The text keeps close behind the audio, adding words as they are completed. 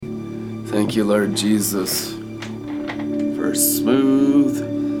Thank you, Lord Jesus, for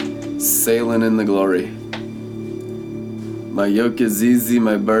smooth sailing in the glory. My yoke is easy,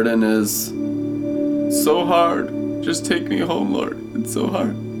 my burden is so hard. Just take me home, Lord. It's so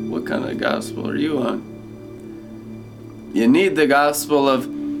hard. What kind of gospel are you on? You need the gospel of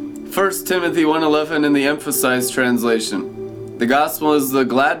 1 Timothy 1:11 in the Emphasized translation. The gospel is the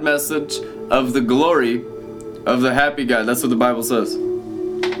glad message of the glory of the happy God. That's what the Bible says.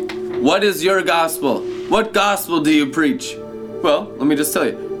 What is your gospel? What gospel do you preach? Well, let me just tell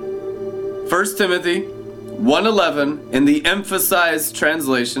you. 1 Timothy 1:11 in the Emphasized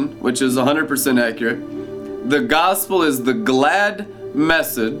translation, which is 100% accurate. The gospel is the glad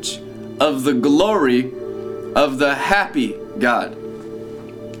message of the glory of the happy God.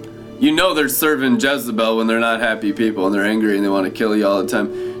 You know they're serving Jezebel when they're not happy people and they're angry and they want to kill you all the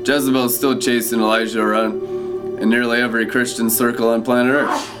time. Jezebel is still chasing Elijah around in nearly every Christian circle on planet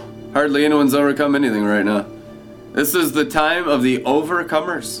Earth. Hardly anyone's overcome anything right now. This is the time of the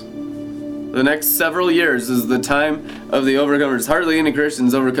overcomers. The next several years is the time of the overcomers. Hardly any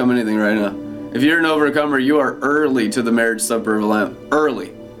Christians overcome anything right now. If you're an overcomer, you are early to the marriage supper of the Lamb.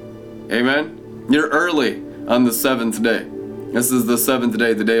 Early. Amen? You're early on the seventh day. This is the seventh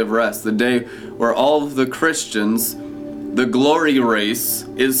day, the day of rest, the day where all of the Christians, the glory race,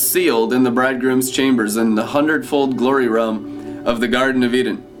 is sealed in the bridegroom's chambers in the hundredfold glory realm of the Garden of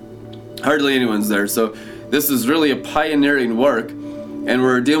Eden. Hardly anyone's there, so this is really a pioneering work, and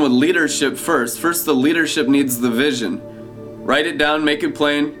we're dealing with leadership first. First, the leadership needs the vision. Write it down, make it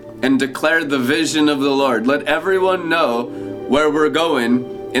plain, and declare the vision of the Lord. Let everyone know where we're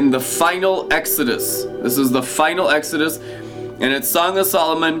going in the final Exodus. This is the final Exodus, and it's Song of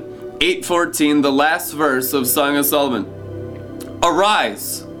Solomon 8:14, the last verse of Song of Solomon.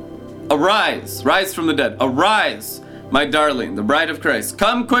 Arise, arise, rise from the dead. Arise, my darling, the bride of Christ.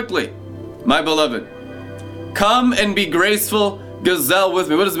 Come quickly, my beloved. Come and be graceful, gazelle with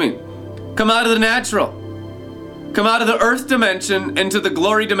me. What does it mean? Come out of the natural. Come out of the earth dimension into the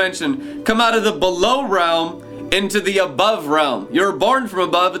glory dimension. Come out of the below realm into the above realm. You were born from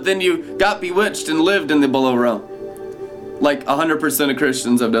above, but then you got bewitched and lived in the below realm. Like 100% of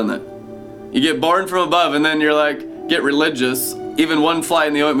Christians have done that. You get born from above and then you're like, get religious. Even one fly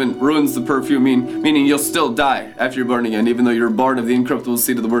in the ointment ruins the perfume, meaning you'll still die after you're born again, even though you're born of the incorruptible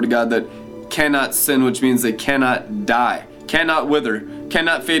seed of the Word of God that cannot sin, which means they cannot die, cannot wither,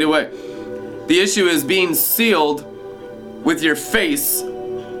 cannot fade away. The issue is being sealed with your face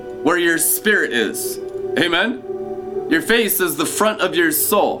where your spirit is. Amen? Your face is the front of your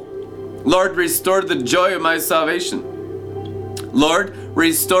soul. Lord, restore the joy of my salvation. Lord,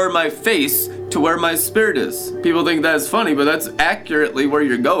 restore my face to where my spirit is. People think that's funny, but that's accurately where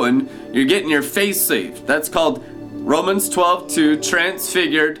you're going. You're getting your face saved. That's called Romans 12:2,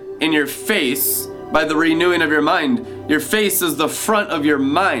 transfigured in your face by the renewing of your mind. Your face is the front of your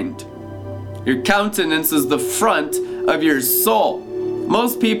mind. Your countenance is the front of your soul.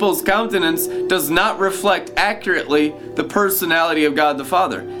 Most people's countenance does not reflect accurately the personality of God the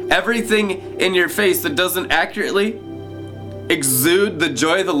Father. Everything in your face that doesn't accurately exude the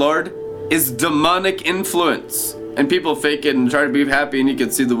joy of the Lord is demonic influence. And people fake it and try to be happy, and you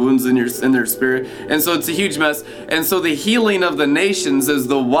can see the wounds in their spirit. And so it's a huge mess. And so the healing of the nations is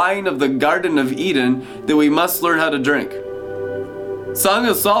the wine of the Garden of Eden that we must learn how to drink. Song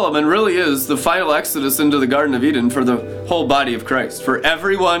of Solomon really is the final exodus into the Garden of Eden for the whole body of Christ, for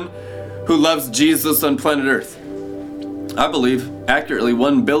everyone who loves Jesus on planet Earth. I believe, accurately,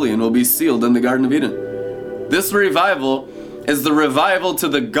 1 billion will be sealed in the Garden of Eden. This revival is the revival to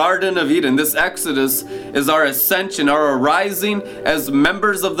the Garden of Eden. This exodus is our ascension, our arising as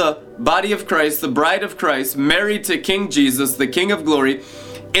members of the body of Christ, the bride of Christ, married to King Jesus, the King of glory,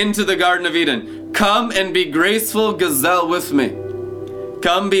 into the Garden of Eden. Come and be graceful gazelle with me.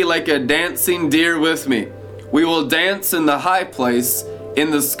 Come be like a dancing deer with me. We will dance in the high place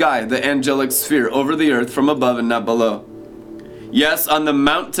in the sky, the angelic sphere, over the earth from above and not below. Yes, on the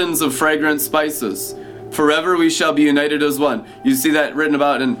mountains of fragrant spices. Forever we shall be united as one. You see that written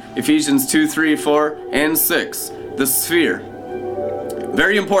about in Ephesians 2, 3, 4, and 6. The sphere.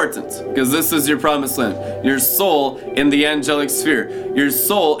 Very important, because this is your promised land. Your soul in the angelic sphere. Your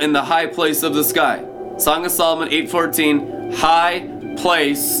soul in the high place of the sky. Song of Solomon 8:14, high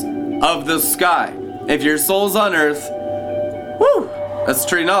place of the sky. If your soul's on earth, whoo, that's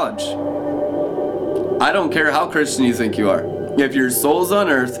tree knowledge. I don't care how Christian you think you are. If your soul's on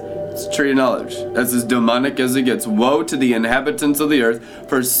earth, it's tree knowledge. That's as demonic as it gets. Woe to the inhabitants of the earth,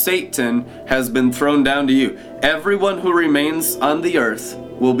 for Satan has been thrown down to you. Everyone who remains on the earth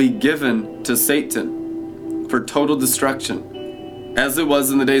will be given to Satan for total destruction, as it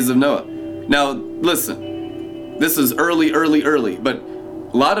was in the days of Noah. Now, listen, this is early, but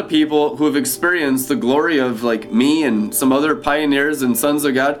a lot of people who have experienced the glory of like me and some other pioneers and sons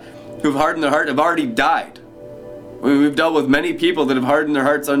of God who've hardened their heart have already died. We've dealt with many people that have hardened their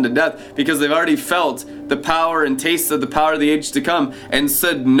hearts unto death because they've already felt the power and tasted the power of the age to come and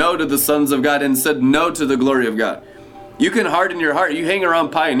said no to the sons of God and said no to the glory of God. You can harden your heart. You hang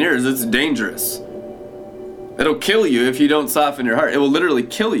around pioneers, it's dangerous. It'll kill you if you don't soften your heart. It will literally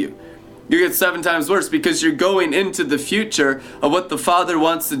kill you. You get 7 times worse because you're going into the future of what the Father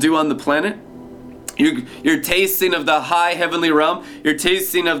wants to do on the planet. You're tasting of the high heavenly realm. You're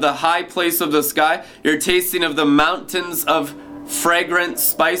tasting of the high place of the sky. You're tasting of the mountains of fragrant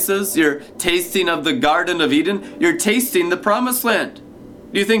spices. You're tasting of the Garden of Eden. You're tasting the promised land.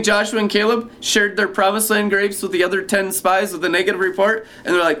 Do you think Joshua and Caleb shared their promised land grapes with the other 10 spies with a negative report?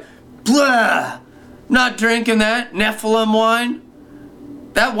 And they're like, blah, not drinking that Nephilim wine.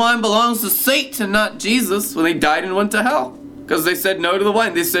 That wine belongs to Satan, not Jesus, when they died and went to hell. Because they said no to the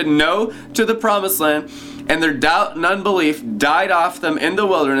wine. They said no to the promised land. And their doubt and unbelief died off them in the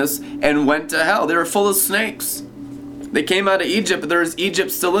wilderness and went to hell. They were full of snakes. They came out of Egypt, but there is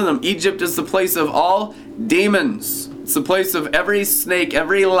Egypt still in them. Egypt is the place of all demons. It's the place of every snake,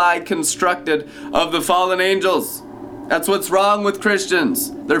 every lie constructed of the fallen angels. That's what's wrong with Christians.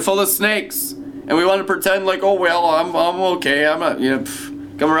 They're full of snakes. And we want to pretend like, oh, well, I'm okay. I'm not,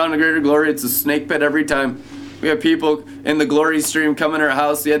 come around to greater glory. It's a snake pit every time. We have people in the glory stream come in our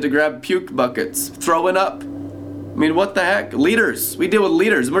house. They had to grab puke buckets, throwing up. I mean, what the heck? Leaders. We deal with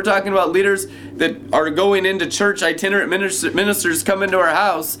leaders. And we're talking about leaders that are going into church. Itinerant ministers come into our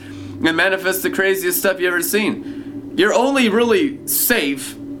house and manifest the craziest stuff you ever seen. You're only really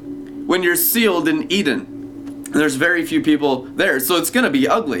safe when you're sealed in Eden. And there's very few people there. So it's going to be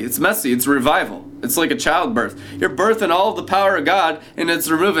ugly. It's messy. It's revival. It's like a childbirth. You're birthing all of the power of God, and it's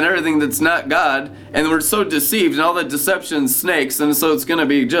removing everything that's not God. And we're so deceived, and all that deception snakes, and so it's going to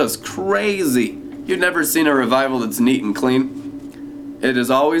be just crazy. You've never seen a revival that's neat and clean. It is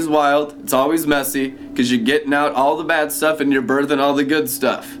always wild. It's always messy, because you're getting out all the bad stuff, and you're birthing all the good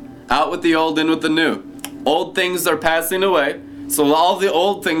stuff. Out with the old, in with the new. Old things are passing away, so all the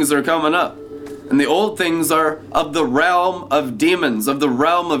old things are coming up. And the old things are of the realm of demons, of the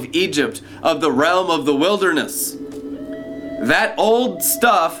realm of Egypt, of the realm of the wilderness. That old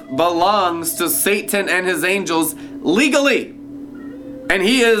stuff belongs to Satan and his angels legally. And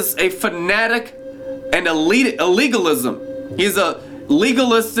he is a fanatic and a legalism. He's a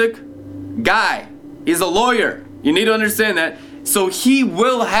legalistic guy. He's a lawyer. You need to understand that. So he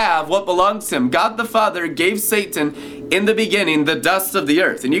will have what belongs to him. God the Father gave Satan in the beginning the dust of the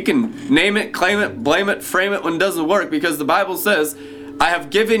earth. And you can name it, claim it, blame it, frame it when it doesn't work, because the Bible says, I have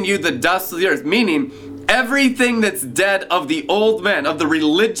given you the dust of the earth. Meaning everything that's dead of the old man, of the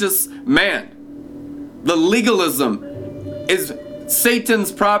religious man. The legalism is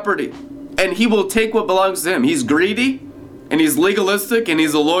Satan's property. And he will take what belongs to him. He's greedy, and he's legalistic, and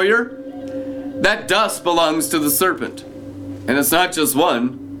he's a lawyer. That dust belongs to the serpent. And it's not just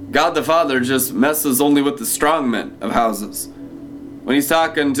one. God the Father just messes only with the strong men of houses. When he's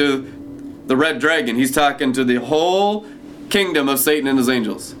talking to the red dragon, he's talking to the whole kingdom of Satan and his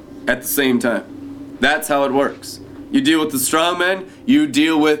angels at the same time. That's how it works. You deal with the strong men, you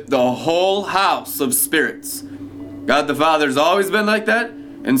deal with the whole house of spirits. God the Father's always been like that,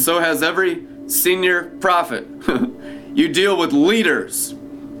 and so has every senior prophet. You deal with leaders.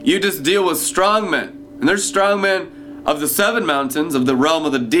 You just deal with strong men. And there's strong men of the 7 mountains, of the realm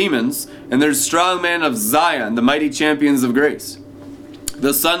of the demons, and there's strong men of Zion, the mighty champions of grace.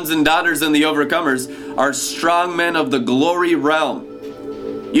 The sons and daughters and the overcomers are strong men of the glory realm.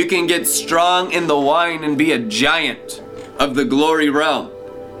 You can get strong in the wine and be a giant of the glory realm.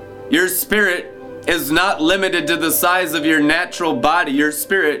 Your spirit is not limited to the size of your natural body. Your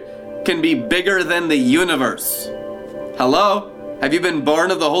spirit can be bigger than the universe. Hello? Have you been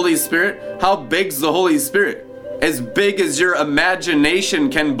born of the Holy Spirit? How big's the Holy Spirit? As big as your imagination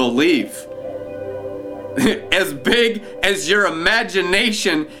can believe. As big as your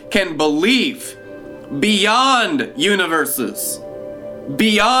imagination can believe. Beyond universes.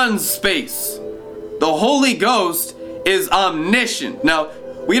 Beyond space. The Holy Ghost is omniscient. Now,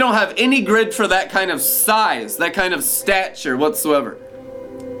 we don't have any grid for that kind of size, that kind of stature whatsoever.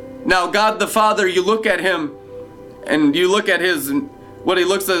 Now, God the Father, you look at him, and you look at what he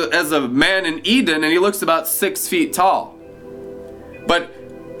looks at as a man in Eden, and he looks about 6 feet tall. But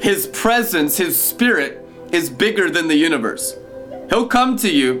his presence, his spirit, is bigger than the universe. He'll come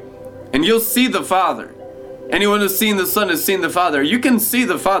to you, and you'll see the Father. Anyone who's seen the Son has seen the Father. You can see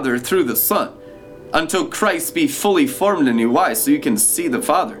the Father through the Son. until Christ be fully formed in you. Why? So you can see the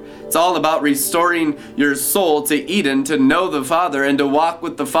Father. It's all about restoring your soul to Eden, to know the Father and to walk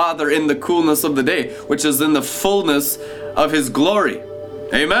with the Father in the coolness of the day, which is in the fullness of His glory.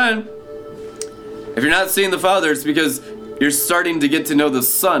 Amen. If you're not seeing the Father, it's because you're starting to get to know the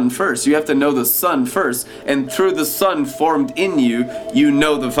Son first. You have to know the Son first, and through the Son formed in you, you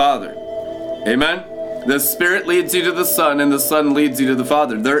know the Father. Amen. The Spirit leads you to the Son, and the Son leads you to the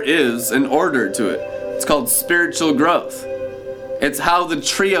Father. There is an order to it. It's called spiritual growth. It's how the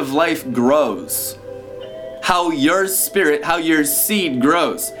tree of life grows. How your spirit, how your seed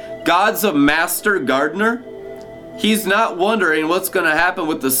grows. God's a master gardener. He's not wondering what's going to happen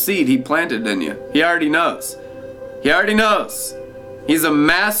with the seed He planted in you. He already knows. He already knows. He's a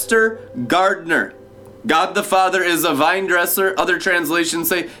master gardener. God the Father is a vine dresser. Other translations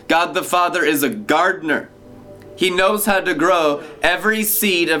say God the Father is a gardener. He knows how to grow every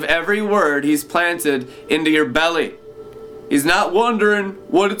seed of every word He's planted into your belly. He's not wondering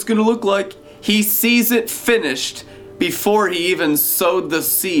what it's going to look like. He sees it finished before He even sowed the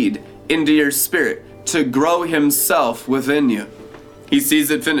seed into your spirit to grow Himself within you. He sees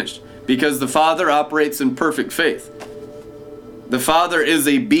it finished because the Father operates in perfect faith. The Father is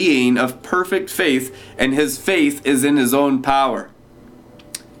a being of perfect faith, and His faith is in His own power.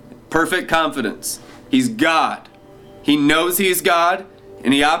 Perfect confidence. He's God. He knows He's God,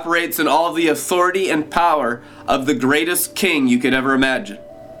 and He operates in all the authority and power of the greatest king you could ever imagine.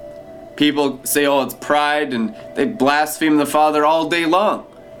 People say, oh, it's pride, and they blaspheme the Father all day long.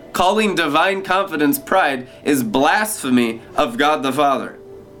 Calling divine confidence pride is blasphemy of God the Father.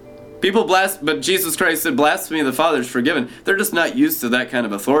 People but Jesus Christ said blasphemy of the Father is forgiven. They're just not used to that kind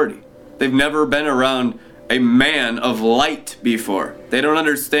of authority. They've never been around a man of light before. They don't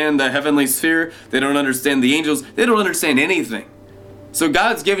understand the heavenly sphere. They don't understand the angels. They don't understand anything. So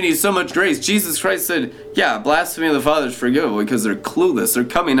God's given you so much grace. Jesus Christ said, yeah, blasphemy of the Father is forgivable because they're clueless. They're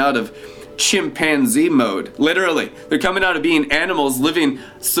coming out of chimpanzee mode. Literally. They're coming out of being animals living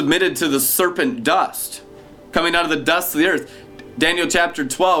submitted to the serpent dust. Coming out of the dust of the earth. Daniel chapter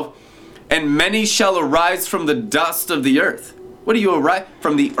 12. And many shall arise from the dust of the earth. What do you arise?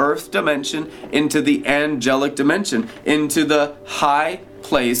 From the earth dimension into the angelic dimension. Into the high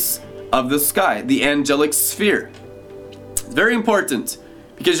place of the sky. The angelic sphere. It's very important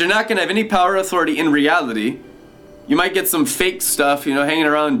because you're not going to have any power or authority in reality. You might get some fake stuff, hanging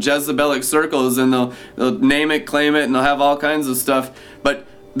around Jezebelic circles, and they'll name it, claim it, and they'll have all kinds of stuff. But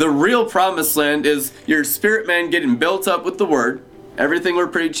the real promised land is your spirit man getting built up with the Word. Everything we're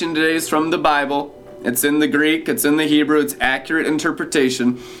preaching today is from the Bible. It's in the Greek, it's in the Hebrew, it's accurate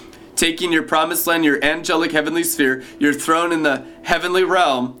interpretation. Taking your promised land, your angelic heavenly sphere, your throne in the heavenly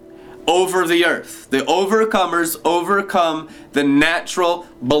realm, over the earth. The overcomers overcome the natural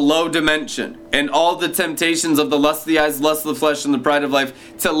below dimension and all the temptations of the lust of the eyes, lust of the flesh, and the pride of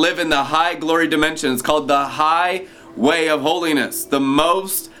life to live in the high glory dimension. It's called the high way of holiness, the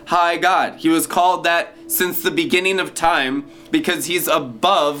most high God. He was called that since the beginning of time because He's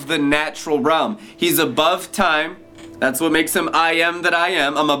above the natural realm. He's above time. That's what makes Him I am that I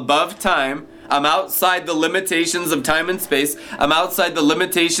am. I'm above time. I'm outside the limitations of time and space. I'm outside the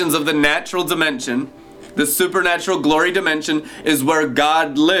limitations of the natural dimension. The supernatural glory dimension is where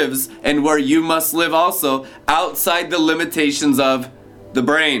God lives and where you must live also, outside the limitations of the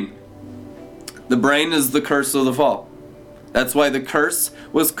brain. The brain is the curse of the fall. That's why the curse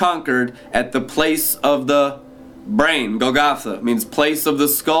was conquered at the place of the brain. Golgotha means place of the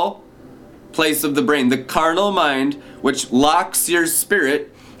skull, place of the brain. The carnal mind, which locks your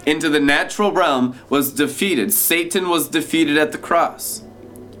spirit into the natural realm, was defeated. Satan was defeated at the cross.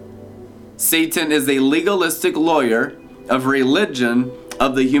 Satan is a legalistic lawyer of religion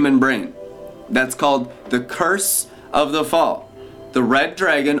of the human brain. That's called the curse of the fall. The red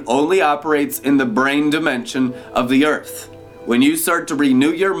dragon only operates in the brain dimension of the earth. When you start to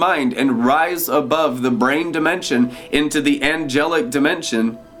renew your mind and rise above the brain dimension into the angelic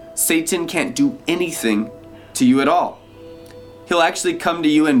dimension, Satan can't do anything to you at all. He'll actually come to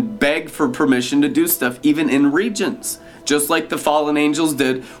you and beg for permission to do stuff, even in regions. Just like the fallen angels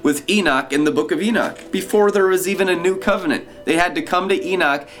did with Enoch in the book of Enoch. Before there was even a new covenant, they had to come to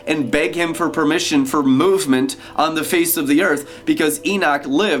Enoch and beg him for permission for movement on the face of the earth, because Enoch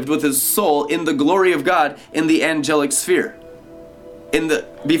lived with his soul in the glory of God in the angelic sphere.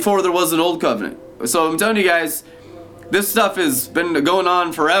 Before there was an old covenant. So I'm telling you guys, this stuff has been going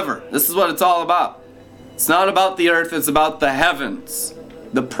on forever. This is what it's all about. It's not about the earth, it's about the heavens.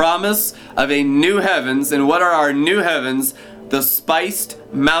 The promise of a new heavens. And what are our new heavens? The spiced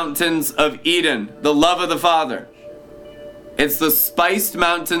mountains of Eden, the love of the Father. It's the spiced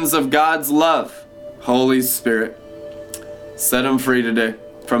mountains of God's love. Holy Spirit, set them free today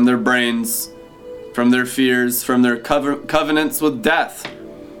from their brains, from their fears, from their covenants with death.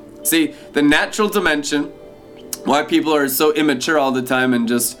 See, the natural dimension, why people are so immature all the time and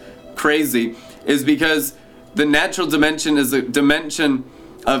just crazy, is because the natural dimension is a dimension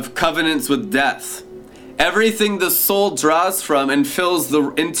of covenants with death. Everything the soul draws from and fills the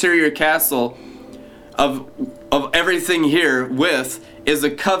interior castle of everything here with is a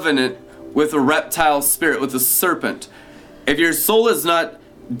covenant with a reptile spirit, with a serpent. If your soul is not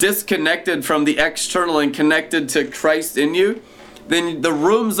disconnected from the external and connected to Christ in you, then the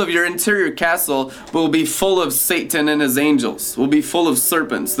rooms of your interior castle will be full of Satan and his angels, will be full of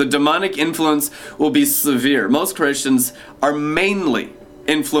serpents. The demonic influence will be severe. Most Christians are mainly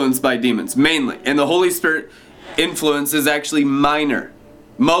influenced by demons, mainly. And the Holy Spirit influence is actually minor.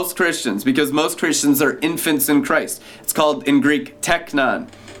 Most Christians, because most Christians are infants in Christ. It's called in Greek teknon.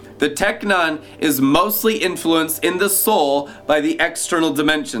 The teknon is mostly influenced in the soul by the external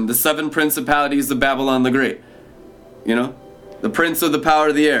dimension, the 7 principalities of Babylon the Great. You know, the prince of the power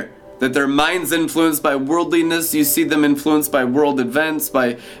of the air. That their minds influenced by worldliness. You see them influenced by world events,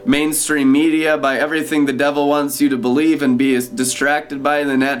 by mainstream media, by everything the devil wants you to believe and be distracted by in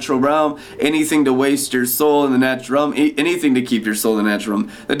the natural realm. Anything to waste your soul in the natural realm. Anything to keep your soul in the natural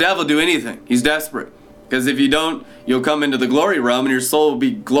realm. The devil will do anything. He's desperate. Because if you don't, you'll come into the glory realm and your soul will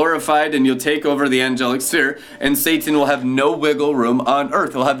be glorified and you'll take over the angelic sphere, and Satan will have no wiggle room on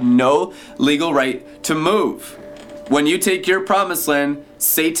earth. He'll have no legal right to move. When you take your promised land,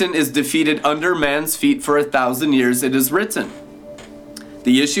 Satan is defeated under man's feet for 1,000 years, it is written.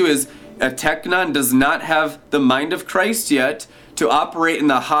 The issue is a teknon does not have the mind of Christ yet to operate in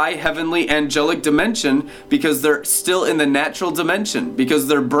the high heavenly angelic dimension, because they're still in the natural dimension, because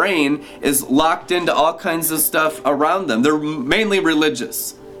their brain is locked into all kinds of stuff around them. They're mainly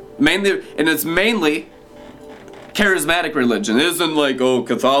religious, and it's mainly charismatic religion. It isn't like,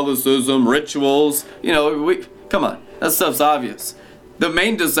 Catholicism, rituals, come on, that stuff's obvious. The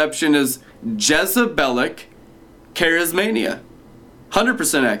main deception is Jezebelic charismania.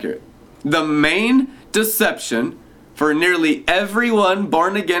 100% accurate. The main deception for nearly everyone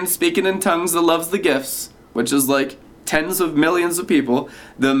born again speaking in tongues that loves the gifts, which is like tens of millions of people,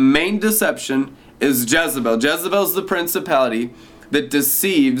 the main deception is Jezebel. Jezebel's the principality that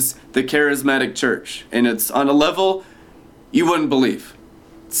deceives the charismatic church. And it's on a level you wouldn't believe.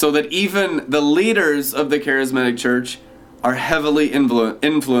 So that even the leaders of the charismatic church are heavily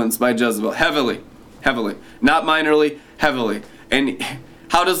influenced by Jezebel. Heavily. Not minorly, heavily. And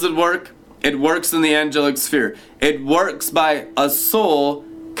how does it work? It works in the angelic sphere. It works by a soul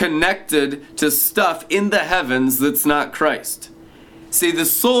connected to stuff in the heavens that's not Christ. See, the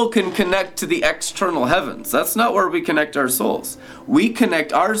soul can connect to the external heavens. That's not where we connect our souls. We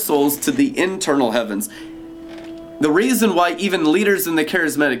connect our souls to the internal heavens. The reason why even leaders in the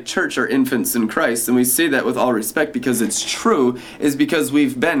charismatic church are infants in Christ, and we say that with all respect because it's true, is because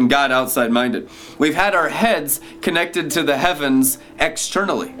we've been God outside minded. We've had our heads connected to the heavens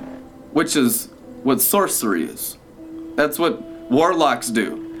externally, which is what sorcery is. That's what warlocks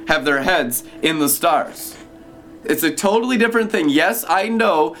do, have their heads in the stars. It's a totally different thing. Yes, I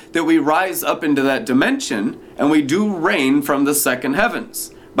know that we rise up into that dimension and we do reign from the second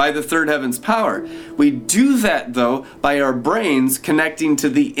heavens by the third heaven's power. We do that, though, by our brains connecting to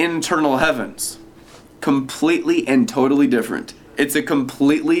the internal heavens. Completely and totally different. It's a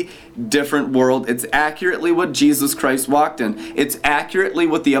completely different world. It's accurately what Jesus Christ walked in. It's accurately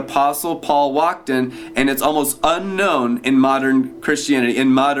what the Apostle Paul walked in, and it's almost unknown in modern Christianity, in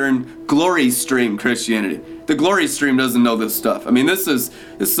modern glory stream Christianity. The glory stream doesn't know this stuff. I mean, this is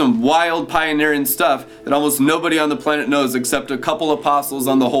some wild pioneering stuff that almost nobody on the planet knows except a couple apostles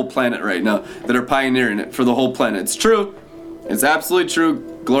on the whole planet right now that are pioneering it for the whole planet. It's true. It's absolutely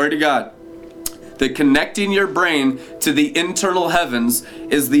true. Glory to God. That connecting your brain to the internal heavens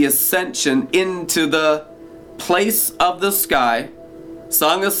is the ascension into the place of the sky.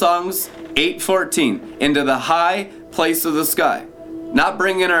 Song of Songs 8:14, into the high place of the sky. Not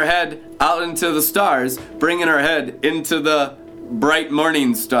bringing our head out into the stars, bringing our head into the bright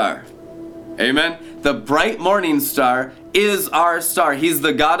morning star. Amen? The bright morning star is our star. He's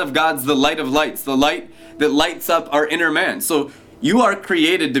the God of gods, the light of lights, the light that lights up our inner man. So you are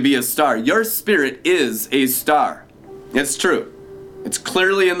created to be a star. Your spirit is a star. It's true. It's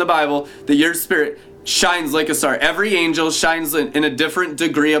clearly in the Bible that your spirit shines like a star. Every angel shines in a different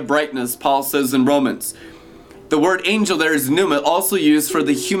degree of brightness, Paul says in Romans. The word angel there is pneuma, also used for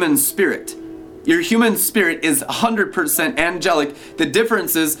the human spirit. Your human spirit is 100% angelic. The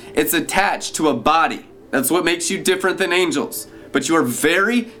difference is it's attached to a body. That's what makes you different than angels. but you are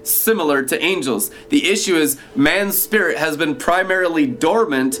very similar to angels. The issue is man's spirit has been primarily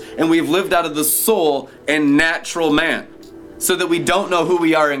dormant, and we've lived out of the soul and natural man, so that we don't know who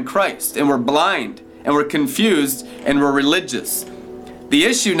we are in Christ, and we're blind, and we're confused, and we're religious. The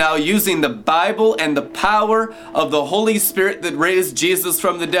issue now, using the Bible and the power of the Holy Spirit that raised Jesus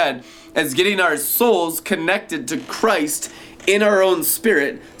from the dead, is getting our souls connected to Christ in our own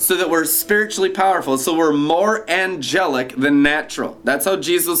spirit, so that we're spiritually powerful, so we're more angelic than natural. That's how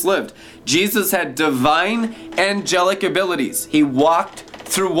Jesus lived. Jesus had divine angelic abilities. He walked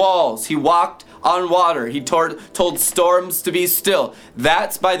through walls. He walked on water. He told storms to be still.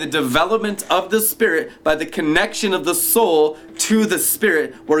 That's by the development of the Spirit, by the connection of the soul to the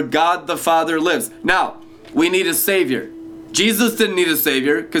Spirit, where God the Father lives. Now, we need a Savior. Jesus didn't need a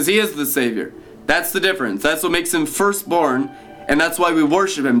Savior because He is the Savior. That's the difference. That's what makes Him firstborn, and that's why we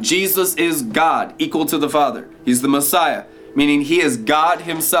worship Him. Jesus is God, equal to the Father. He's the Messiah, meaning He is God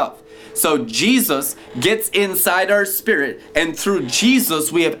Himself. So Jesus gets inside our spirit, and through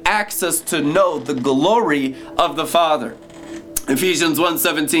Jesus we have access to know the glory of the Father. Ephesians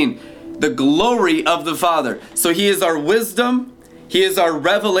 1:17, the glory of the Father. So He is our wisdom, He is our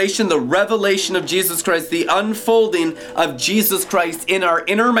revelation, the revelation of Jesus Christ, the unfolding of Jesus Christ in our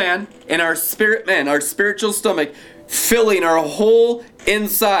inner man, in our spirit man, our spiritual stomach, filling our whole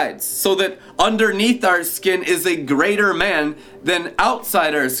insides, so that underneath our skin is a greater man than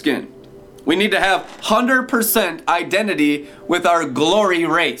outside our skin. We need to have 100% identity with our glory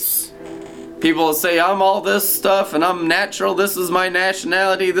race. People say, I'm all this stuff and I'm natural. This is my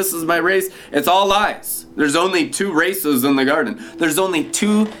nationality. This is my race. It's all lies. There's only 2 races in the garden. There's only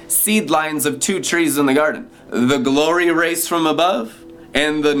 2 seed lines of 2 trees in the garden. The glory race from above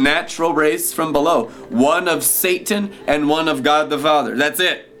and the natural race from below. One of Satan and one of God the Father. That's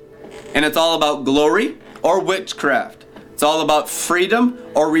it. And it's all about glory or witchcraft. It's all about freedom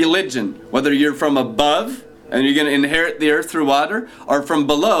or religion. Whether you're from above and you're going to inherit the earth through water, or from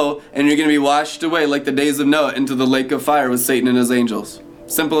below and you're going to be washed away like the days of Noah into the lake of fire with Satan and his angels.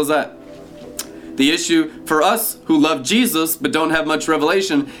 Simple as that. The issue for us who love Jesus but don't have much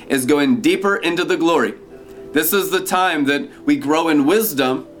revelation is going deeper into the glory. This is the time that we grow in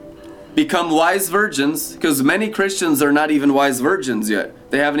wisdom, become wise virgins, because many Christians are not even wise virgins yet.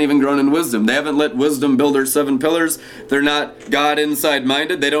 They haven't even grown in wisdom. They haven't let wisdom build their 7 pillars. They're not God inside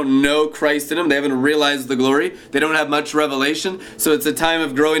minded. They don't know Christ in them. They haven't realized the glory. They don't have much revelation. So it's a time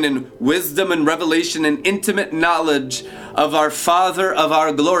of growing in wisdom and revelation and intimate knowledge of our Father of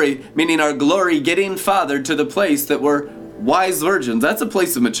our glory, meaning our glory getting Father to the place that we're wise virgins. That's a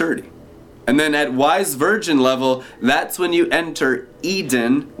place of maturity. And then at wise virgin level, that's when you enter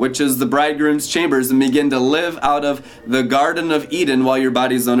Eden, which is the bridegroom's chambers, and begin to live out of the Garden of Eden while your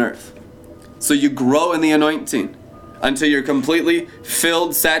body's on earth. So you grow in the anointing until you're completely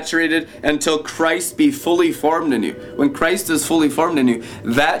filled, saturated, until Christ be fully formed in you. When Christ is fully formed in you,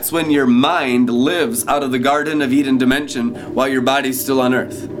 that's when your mind lives out of the Garden of Eden dimension while your body's still on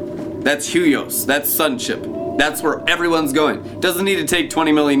earth. That's huios, that's sonship. That's where everyone's going. It doesn't need to take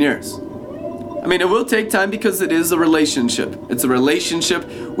 20 million years. I mean, it will take time because it is a relationship. It's a relationship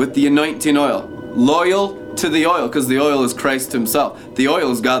with the anointing oil. Loyal to the oil, because the oil is Christ Himself. The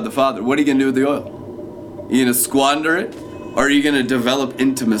oil is God the Father. What are you going to do with the oil? Are you going to squander it? Or are you going to develop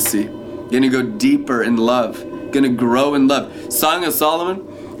intimacy? You're going to go deeper in love. Going to grow in love. Song of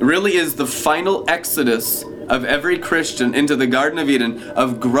Solomon really is the final exodus of every Christian into the Garden of Eden,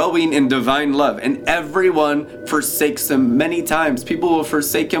 of growing in divine love. And everyone forsakes Him many times. People will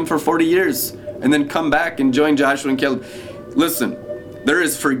forsake Him for 40 years. And then come back and join Joshua and Caleb. Listen, there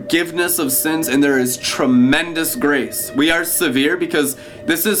is forgiveness of sins and there is tremendous grace. We are severe because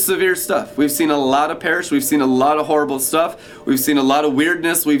this is severe stuff. We've seen a lot of perish. We've seen a lot of horrible stuff. We've seen a lot of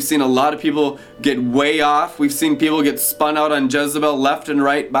weirdness. We've seen a lot of people get way off. We've seen people get spun out on Jezebel left and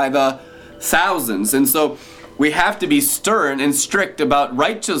right by the thousands. And so we have to be stern and strict about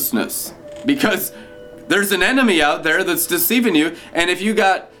righteousness, because there's an enemy out there that's deceiving you. And if you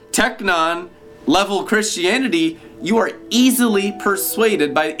got technon level Christianity, you are easily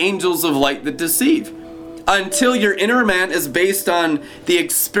persuaded by angels of light that deceive. Until your inner man is based on the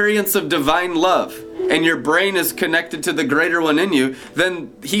experience of divine love and your brain is connected to the greater one in you,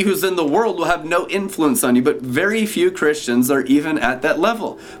 then he who's in the world will have no influence on you. But very few Christians are even at that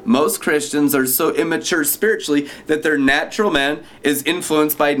level. Most Christians are so immature spiritually that their natural man is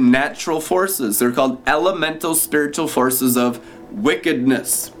influenced by natural forces. They're called elemental spiritual forces of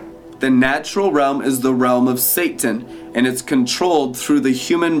wickedness. The natural realm is the realm of Satan, and it's controlled through the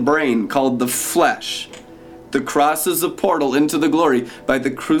human brain called the flesh. The cross is a portal into the glory by the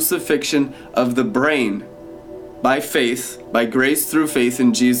crucifixion of the brain. by faith, by grace through faith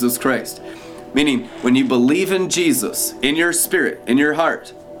in Jesus Christ. Meaning, when you believe in Jesus, in your spirit, in your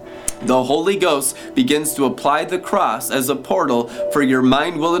heart, the Holy Ghost begins to apply the cross as a portal for your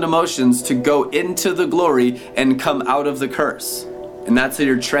mind, will, and emotions to go into the glory and come out of the curse. And that's how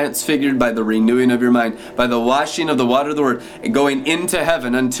you're transfigured by the renewing of your mind, by the washing of the water of the Word, and going into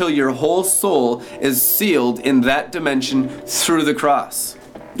heaven until your whole soul is sealed in that dimension through the cross.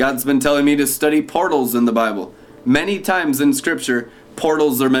 God's been telling me to study portals in the Bible. Many times in Scripture,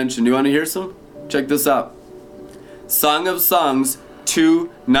 portals are mentioned. You want to hear some? Check this out. Song of Songs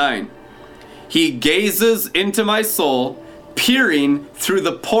 2:9. He gazes into my soul, peering through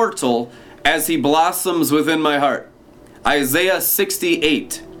the portal as he blossoms within my heart. Isaiah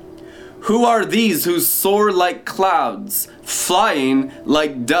 68. Who are these who soar like clouds, flying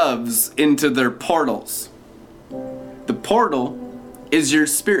like doves into their portals? The portal is your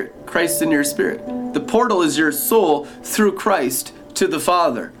spirit, Christ in your spirit. The portal is your soul through Christ to the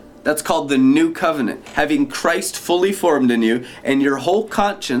Father. That's called the new covenant. Having Christ fully formed in you and your whole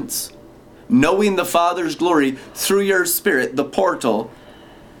conscience, knowing the Father's glory through your spirit, the portal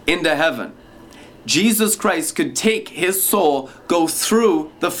into heaven. Jesus Christ could take his soul, go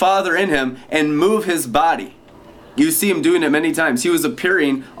through the Father in him, and move his body. You see him doing it many times. He was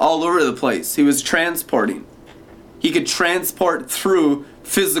appearing all over the place. He was transporting. He could transport through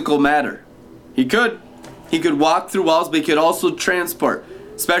physical matter. He could walk through walls, but he could also transport.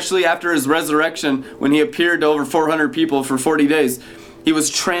 Especially after his resurrection, when he appeared to over 400 people for 40 days, he was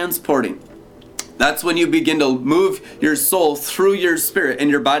transporting. That's when you begin to move your soul through your spirit,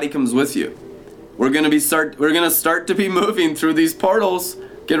 and your body comes with you. We're gonna start to be moving through these portals.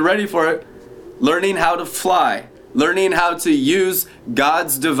 Get ready for it. Learning how to fly, learning how to use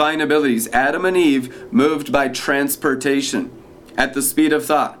God's divine abilities. Adam and Eve moved by transportation at the speed of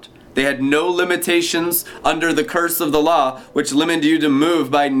thought. They had no limitations under the curse of the law, which limited you to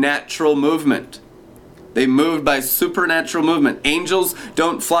move by natural movement. They moved by supernatural movement. Angels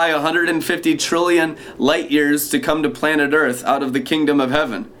don't fly 150 trillion light years to come to planet Earth out of the kingdom of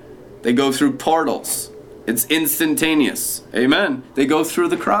heaven. They go through portals. It's instantaneous. Amen. They go through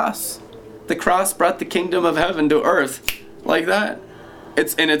the cross. The cross brought the kingdom of heaven to earth like that.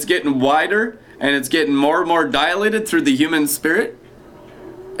 It's getting wider, and it's getting more and more dilated through the human spirit.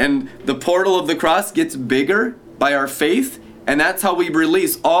 And the portal of the cross gets bigger by our faith, and that's how we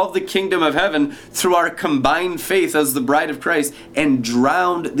release all the kingdom of heaven through our combined faith as the bride of Christ, and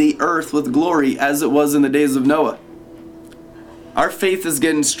drowned the earth with glory as it was in the days of Noah. Our faith is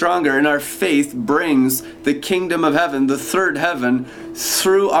getting stronger, and our faith brings the kingdom of heaven, the third heaven,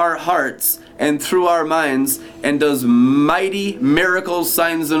 through our hearts and through our minds, and does mighty miracles,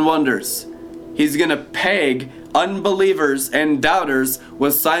 signs, and wonders. He's going to peg unbelievers and doubters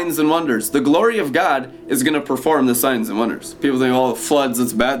with signs and wonders. The glory of God is going to perform the signs and wonders. People think, oh, floods,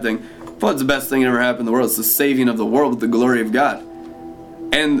 it's a bad thing. Flood's the best thing that ever happened in the world. It's the saving of the world with the glory of God.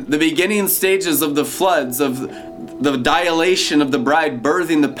 And the beginning stages of the floods, of the dilation of the bride,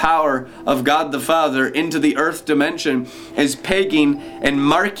 birthing the power of God the Father into the earth dimension, is pegging and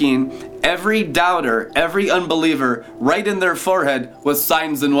marking every doubter, every unbeliever, right in their forehead with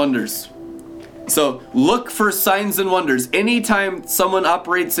signs and wonders. So look for signs and wonders. Anytime someone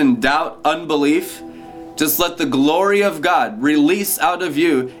operates in doubt, unbelief, just let the glory of God release out of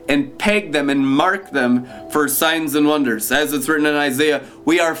you and peg them and mark them for signs and wonders. As it's written in Isaiah,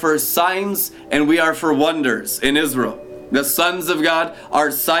 we are for signs and we are for wonders in Israel. The sons of God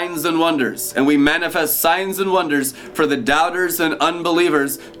are signs and wonders, and we manifest signs and wonders for the doubters and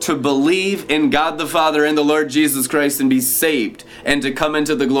unbelievers to believe in God the Father and the Lord Jesus Christ and be saved and to come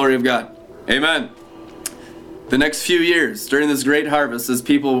into the glory of God. Amen. The next few years during this great harvest, as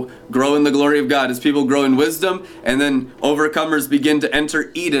people grow in the glory of God, as people grow in wisdom, and then overcomers begin to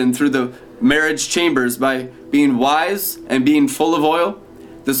enter Eden through the marriage chambers by being wise and being full of oil,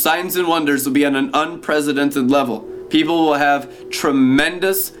 the signs and wonders will be on an unprecedented level. People will have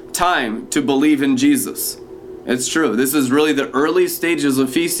tremendous time to believe in Jesus. It's true. This is really the early stages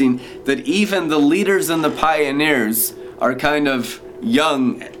of feasting, that even the leaders and the pioneers are kind of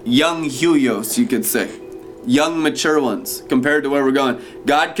young Huyos, you could say. Young, mature ones compared to where we're going.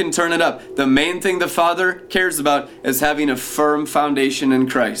 God can turn it up. The main thing the Father cares about is having a firm foundation in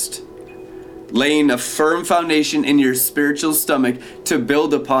Christ. Laying a firm foundation in your spiritual stomach to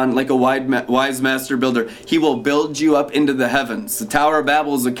build upon, like a wise master builder. He will build you up into the heavens. The Tower of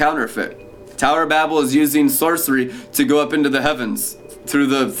Babel is a counterfeit. Tower of Babel is using sorcery to go up into the heavens through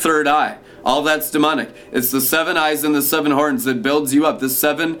the third eye. All that's demonic. It's the 7 eyes and the 7 horns that builds you up. The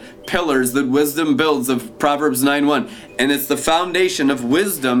 7 pillars that wisdom builds of Proverbs 9:1. And it's the foundation of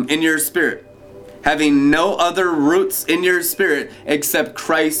wisdom in your spirit. having no other roots in your spirit except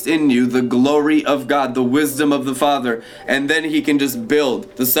Christ in you, the glory of God, the wisdom of the Father. And then he can just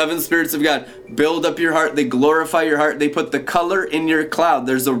build. The seven spirits of God build up your heart. They glorify your heart. They put the color in your cloud.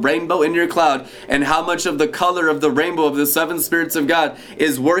 There's a rainbow in your cloud. And how much of the color of the rainbow of the seven spirits of God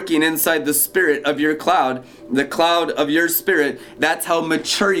is working inside the spirit of your cloud, the cloud of your spirit? That's how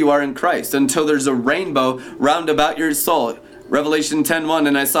mature you are in Christ, until there's a rainbow round about your soul. Revelation 10:1,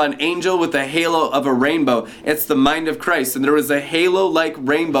 and I saw an angel with a halo of a rainbow. It's the mind of Christ. And there was a halo-like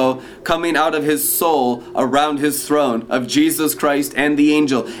rainbow coming out of his soul around his throne of Jesus Christ and the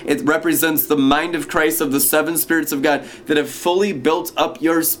angel. It represents the mind of Christ of the seven spirits of God that have fully built up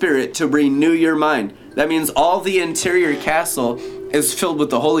your spirit to renew your mind. That means all the interior castle is filled with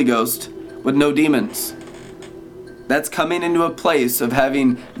the Holy Ghost with no demons. That's coming into a place of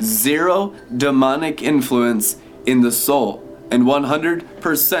having zero demonic influence in the soul, and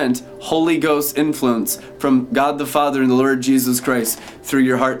 100% Holy Ghost influence from God the Father and the Lord Jesus Christ through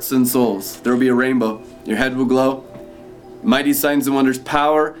your hearts and souls. There will be a rainbow. Your head will glow. Mighty signs and wonders,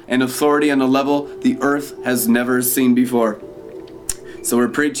 power and authority on a level the earth has never seen before. So we're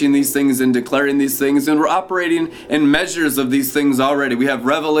preaching these things and declaring these things, and we're operating in measures of these things already. We have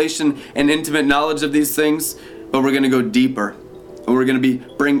revelation and intimate knowledge of these things, but we're going to go deeper. And we're going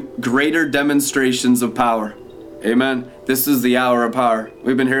to bring greater demonstrations of power. Amen. This is the hour of power.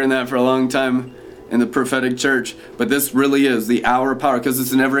 We've been hearing that for a long time in the prophetic church, but this really is the hour of power, because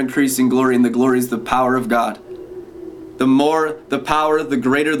it's an ever-increasing glory, and the glory is the power of God. The more the power, the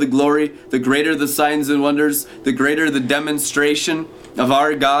greater the glory, the greater the signs and wonders, the greater the demonstration of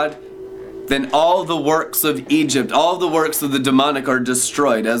our God. Then all the works of Egypt, all the works of the demonic are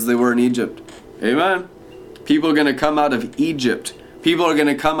destroyed as they were in Egypt. Amen. People are going to come out of Egypt. People are going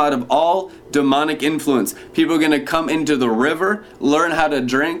to come out of all demonic influence. People are going to come into the river, learn how to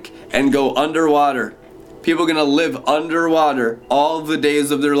drink, and go underwater. People are going to live underwater all the days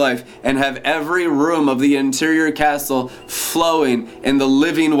of their life and have every room of the interior castle flowing in the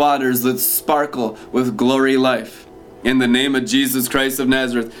living waters that sparkle with glory life. In the name of Jesus Christ of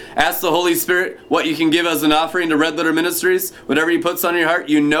Nazareth. Ask the Holy Spirit what you can give as an offering to Red Letter Ministries. Whatever he puts on your heart,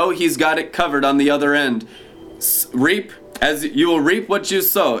 you know he's got it covered on the other end. Reap. As you will reap what you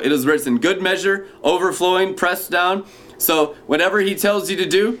sow. It is written, good measure, overflowing, pressed down. So whatever he tells you to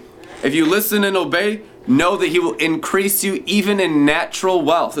do, if you listen and obey, know that he will increase you even in natural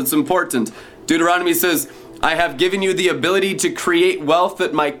wealth. It's important. Deuteronomy says, I have given you the ability to create wealth,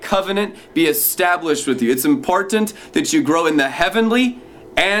 that my covenant be established with you. It's important that you grow in the heavenly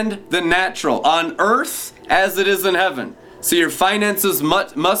and the natural, on earth as it is in heaven. So your finances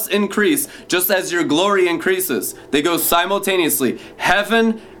must increase just as your glory increases. They go simultaneously.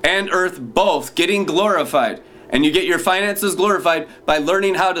 Heaven and earth both getting glorified. And you get your finances glorified by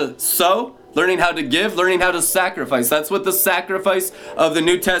learning how to sow, learning how to give, learning how to sacrifice. That's what the sacrifice of the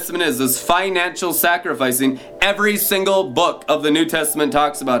New Testament is financial sacrificing. Every single book of the New Testament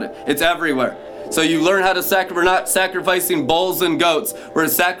talks about it. It's everywhere. So you learn how to sacrifice. We're not sacrificing bulls and goats. We're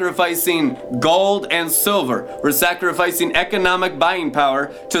sacrificing gold and silver. We're sacrificing economic buying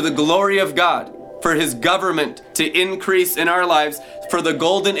power to the glory of God, for his government to increase in our lives, for the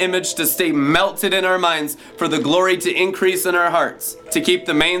golden image to stay melted in our minds, for the glory to increase in our hearts, to keep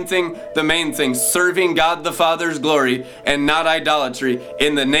the main thing, serving God the Father's glory and not idolatry.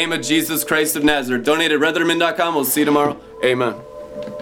 In the name of Jesus Christ of Nazareth. Donate at redlettermin.com. We'll see you tomorrow. Amen.